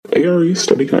ARE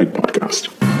Study Guide Podcast.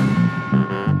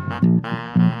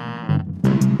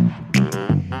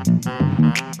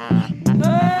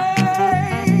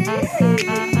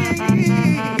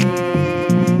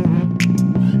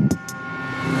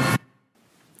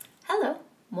 Hello,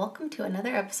 welcome to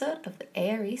another episode of the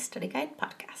ARE Study Guide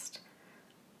Podcast.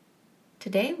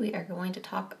 Today we are going to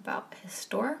talk about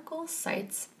historical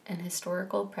sites and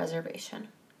historical preservation.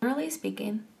 Generally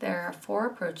speaking, there are 4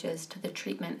 approaches to the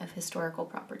treatment of historical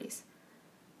properties.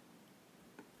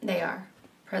 They are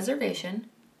preservation,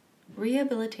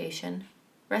 rehabilitation,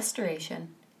 restoration,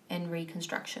 and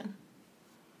reconstruction.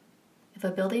 If a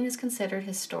building is considered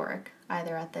historic,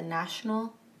 either at the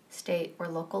national, state, or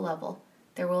local level,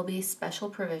 there will be special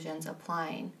provisions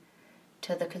applying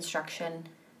to the construction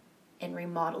and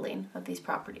remodeling of these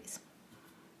properties.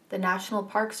 The National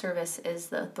Park Service is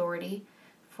the authority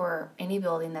for any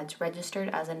building that's registered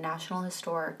as a National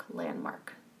Historic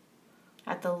Landmark.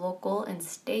 At the local and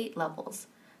state levels,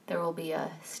 there will be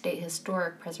a State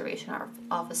Historic Preservation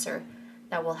Officer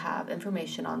that will have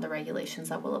information on the regulations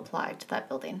that will apply to that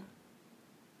building.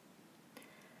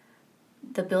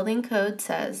 The building code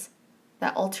says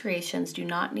that alterations do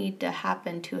not need to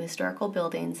happen to historical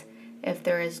buildings if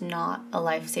there is not a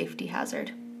life safety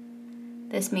hazard.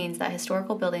 This means that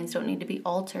historical buildings don't need to be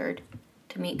altered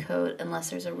to meet code unless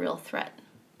there's a real threat.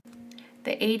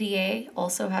 The ADA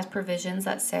also has provisions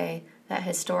that say that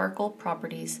historical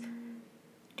properties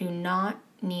do not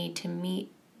need to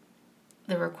meet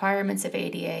the requirements of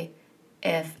ADA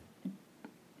if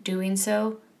doing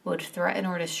so would threaten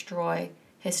or destroy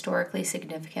historically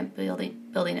significant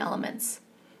building elements.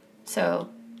 So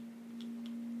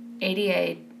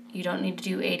ADA, you don't need to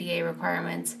do ADA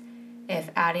requirements if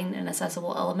adding an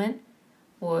accessible element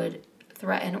would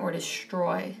threaten or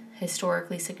destroy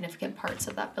historically significant parts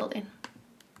of that building.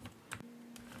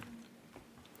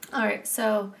 Alright,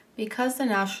 so because the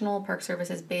National Park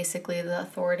Service is basically the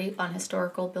authority on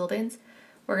historical buildings,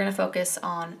 we're going to focus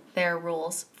on their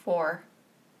rules for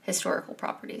historical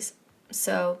properties.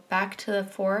 So back to the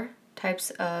 4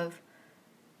 types of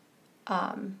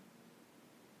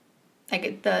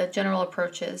the general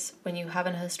approaches. When you have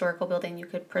a historical building, you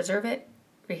could preserve it,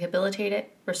 rehabilitate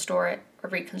it, restore it, or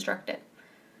reconstruct it.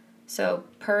 So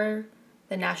per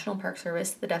the National Park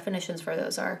Service, the definitions for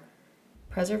those are: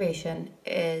 preservation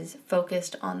is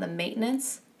focused on the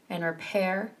maintenance and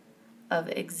repair of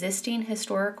existing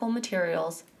historical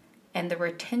materials and the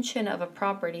retention of a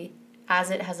property as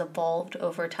it has evolved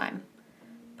over time.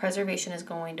 Preservation is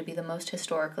going to be the most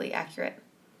historically accurate.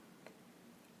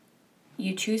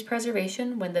 You choose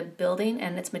preservation when the building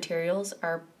and its materials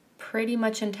are pretty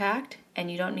much intact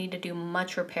and you don't need to do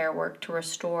much repair work to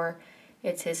restore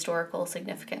its historical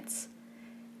significance.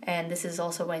 And this is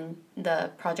also when the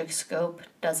project scope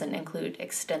doesn't include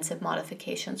extensive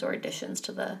modifications or additions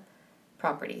to the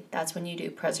property. That's when you do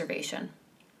preservation.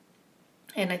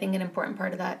 And I think an important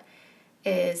part of that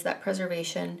is that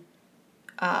preservation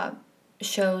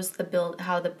shows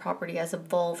how the property has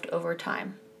evolved over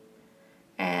time.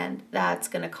 And that's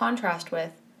going to contrast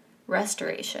with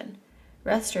restoration.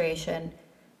 Restoration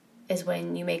is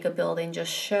when you make a building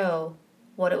just show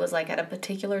what it was like at a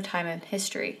particular time in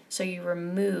history. So you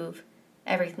remove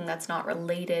everything that's not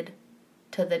related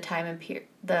to the time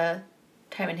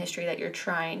in history that you're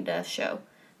trying to show.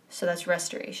 So that's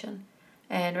restoration.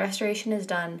 And restoration is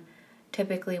done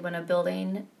typically when a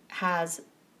building has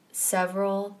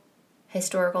several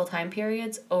historical time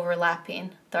periods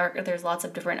overlapping. There's lots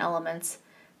of different elements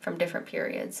from different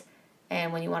periods.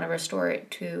 And when you want to restore it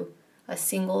to a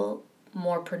single,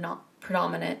 more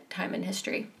predominant time in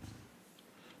history.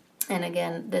 And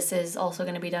again, this is also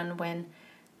going to be done when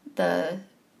the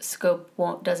scope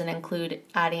doesn't include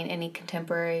adding any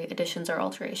contemporary additions or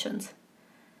alterations.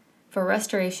 For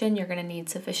restoration, you're going to need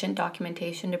sufficient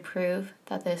documentation to prove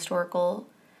that the historical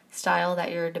style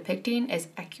that you're depicting is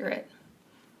accurate.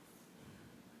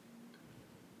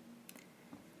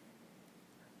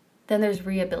 Then there's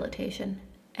rehabilitation.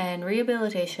 And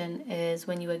rehabilitation is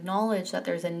when you acknowledge that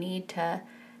there's a need to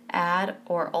add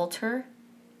or alter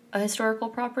a historical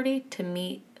property to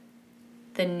meet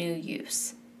the new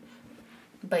use,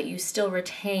 but you still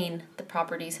retain the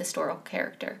property's historical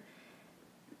character.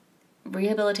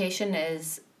 Rehabilitation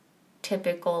is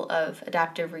typical of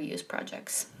adaptive reuse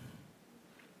projects,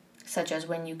 such as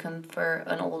when you convert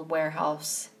an old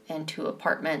warehouse into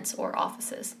apartments or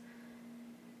offices.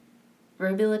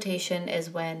 Rehabilitation is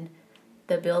when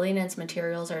the building and its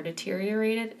materials are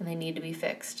deteriorated and they need to be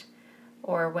fixed,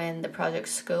 or when the project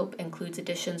scope includes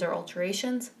additions or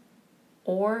alterations,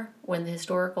 or when the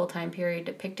historical time period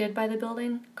depicted by the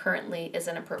building currently is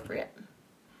inappropriate.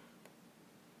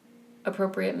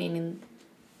 appropriate meaning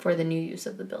for the new use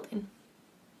of the building.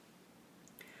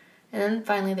 And then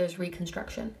finally, there's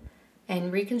reconstruction.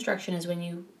 And reconstruction is when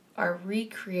you are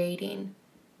recreating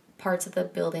parts of the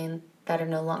building that are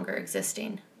no longer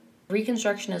existing.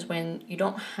 Reconstruction is when you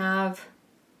don't have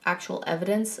actual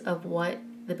evidence of what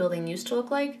the building used to look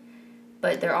like,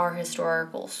 but there are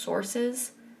historical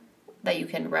sources that you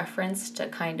can reference to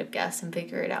kind of guess and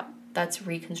figure it out. That's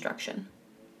reconstruction.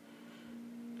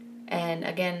 And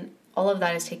again, all of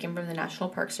that is taken from the National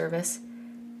Park Service.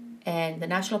 And the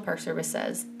National Park Service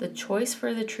says the choice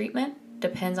for the treatment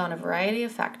depends on a variety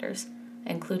of factors,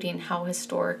 including how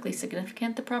historically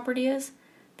significant the property is,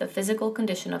 the physical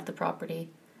condition of the property,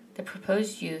 the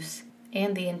proposed use,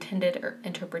 and the intended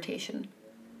interpretation.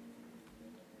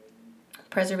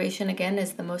 Preservation, again,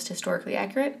 is the most historically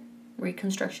accurate.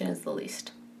 Reconstruction is the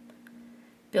least.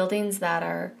 Buildings that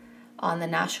are on the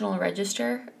National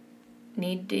Register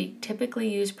need to typically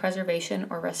use preservation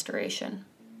or restoration.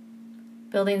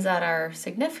 Buildings that are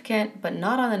significant but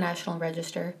not on the National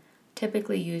Register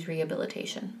typically use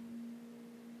rehabilitation.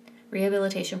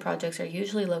 Rehabilitation projects are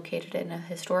usually located in a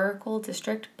historical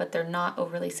district, but they're not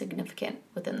overly significant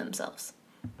within themselves.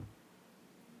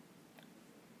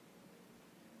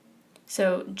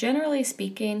 So generally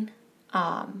speaking,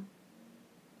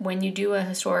 when you do a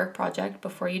historic project,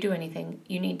 before you do anything,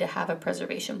 you need to have a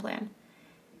preservation plan.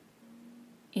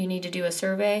 You need to do a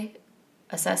survey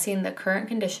assessing the current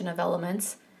condition of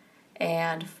elements,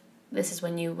 and this is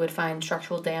when you would find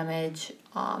structural damage,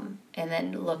 and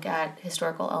then look at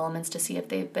historical elements to see if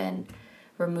they've been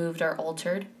removed or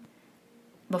altered.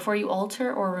 Before you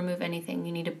alter or remove anything,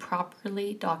 you need to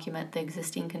properly document the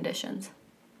existing conditions.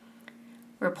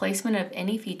 Replacement of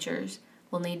any features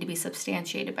will need to be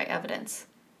substantiated by evidence.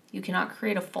 You cannot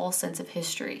create a false sense of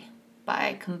history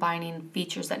by combining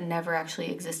features that never actually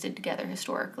existed together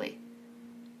historically.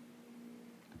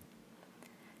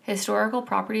 Historical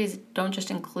properties don't just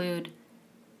include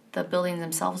the buildings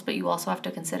themselves, but you also have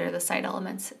to consider the site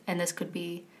elements, and this could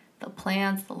be the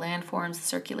plants, the landforms, the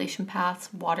circulation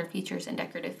paths, water features, and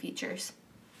decorative features.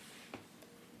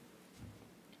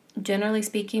 Generally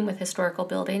speaking, with historical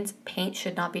buildings, paint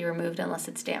should not be removed unless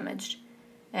it's damaged.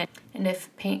 And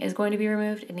if paint is going to be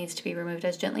removed, it needs to be removed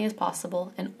as gently as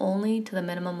possible and only to the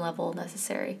minimum level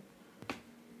necessary.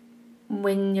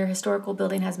 When your historical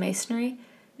building has masonry,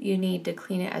 you need to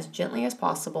clean it as gently as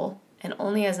possible and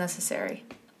only as necessary.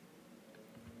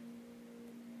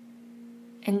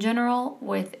 In general,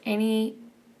 with any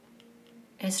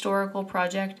historical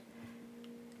project,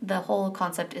 the whole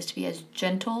concept is to be as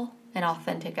gentle and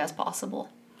authentic as possible.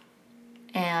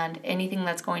 And anything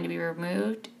that's going to be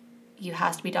removed, you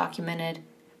has to be documented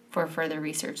for further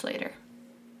research later.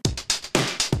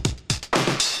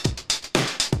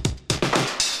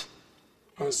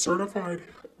 A certified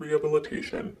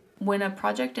rehabilitation. When a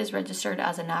project is registered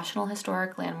as a National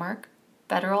Historic Landmark,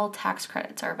 federal tax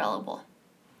credits are available.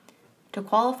 To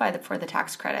qualify for the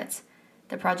tax credits,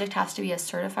 the project has to be a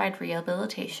certified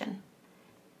rehabilitation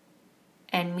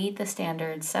and meet the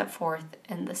standards set forth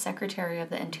in the Secretary of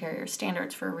the Interior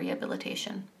Standards for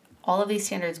Rehabilitation. All of these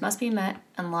standards must be met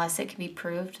unless it can be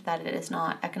proved that it is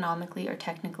not economically or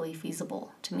technically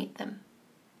feasible to meet them.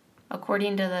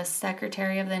 According to the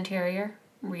Secretary of the Interior,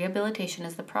 rehabilitation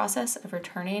is the process of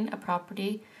returning a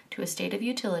property to a state of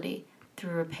utility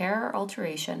through repair or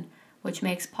alteration, which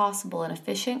makes possible an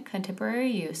efficient contemporary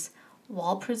use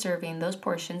while preserving those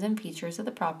portions and features of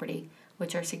the property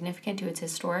which are significant to its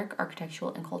historic,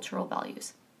 architectural, and cultural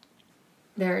values.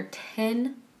 There are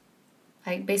 10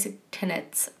 basic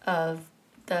tenets of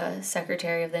the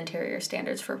Secretary of the Interior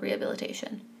Standards for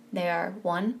Rehabilitation. They are: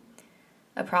 1,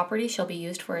 a property shall be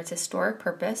used for its historic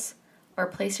purpose or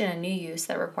placed in a new use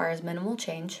that requires minimal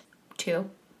change. 2,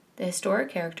 the historic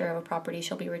character of a property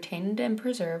shall be retained and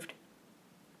preserved.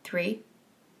 3,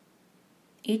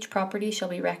 each property shall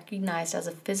be recognized as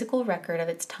a physical record of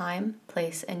its time,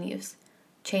 place, and use.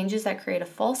 Changes that create a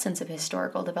false sense of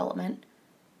historical development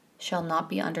shall not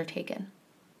be undertaken.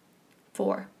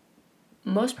 4,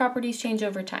 most properties change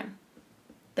over time.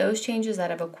 Those changes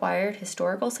that have acquired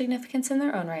historical significance in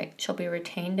their own right shall be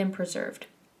retained and preserved.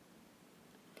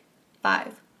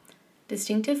 5,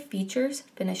 distinctive features,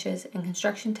 finishes, and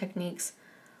construction techniques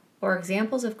or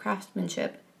examples of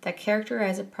craftsmanship that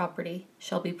characterize a property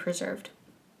shall be preserved.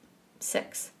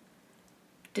 6,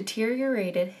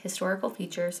 deteriorated historical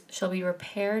features shall be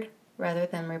repaired rather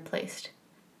than replaced.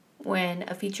 When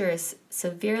a feature is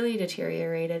severely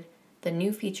deteriorated, the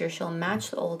new feature shall match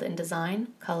the old in design,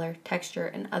 color, texture,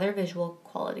 and other visual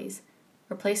qualities.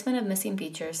 Replacement of missing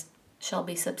features shall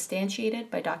be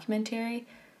substantiated by documentary,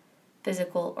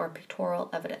 physical, or pictorial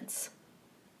evidence.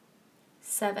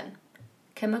 7.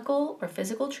 Chemical or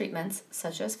physical treatments,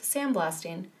 such as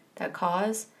sandblasting, that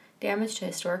cause damage to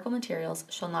historical materials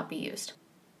shall not be used.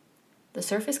 The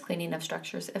surface cleaning of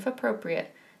structures, if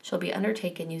appropriate, shall be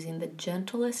undertaken using the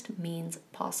gentlest means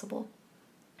possible.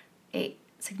 8.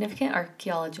 Significant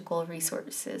archaeological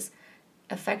resources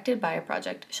affected by a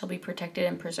project shall be protected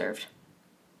and preserved.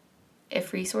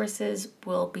 If resources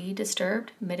will be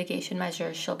disturbed, mitigation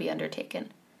measures shall be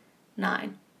undertaken.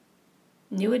 9.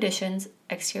 New additions,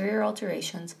 exterior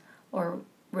alterations, or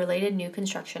related new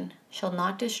construction shall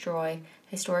not destroy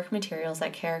historic materials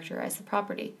that characterize the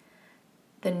property.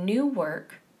 The new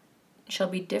work shall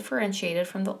be differentiated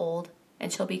from the old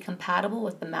and shall be compatible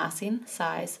with the massing,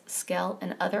 size, scale,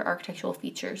 and other architectural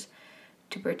features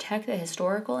to protect the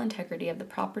historical integrity of the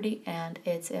property and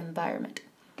its environment.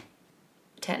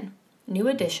 10. New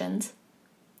additions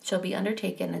shall be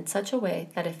undertaken in such a way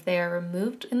that if they are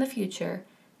removed in the future,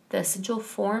 the essential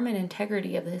form and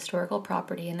integrity of the historical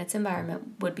property and its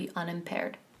environment would be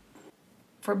unimpaired.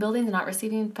 For buildings not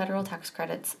receiving federal tax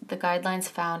credits, the guidelines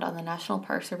found on the National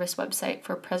Park Service website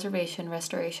for preservation,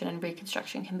 restoration, and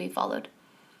reconstruction can be followed.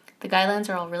 The guidelines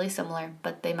are all really similar,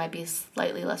 but they might be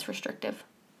slightly less restrictive.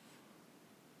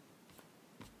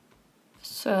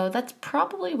 So that's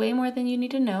probably way more than you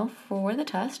need to know for the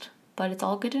test, but it's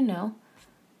all good to know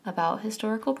about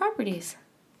historical properties.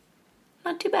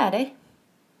 Not too bad, eh?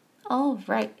 All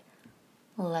right,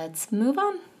 let's move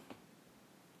on.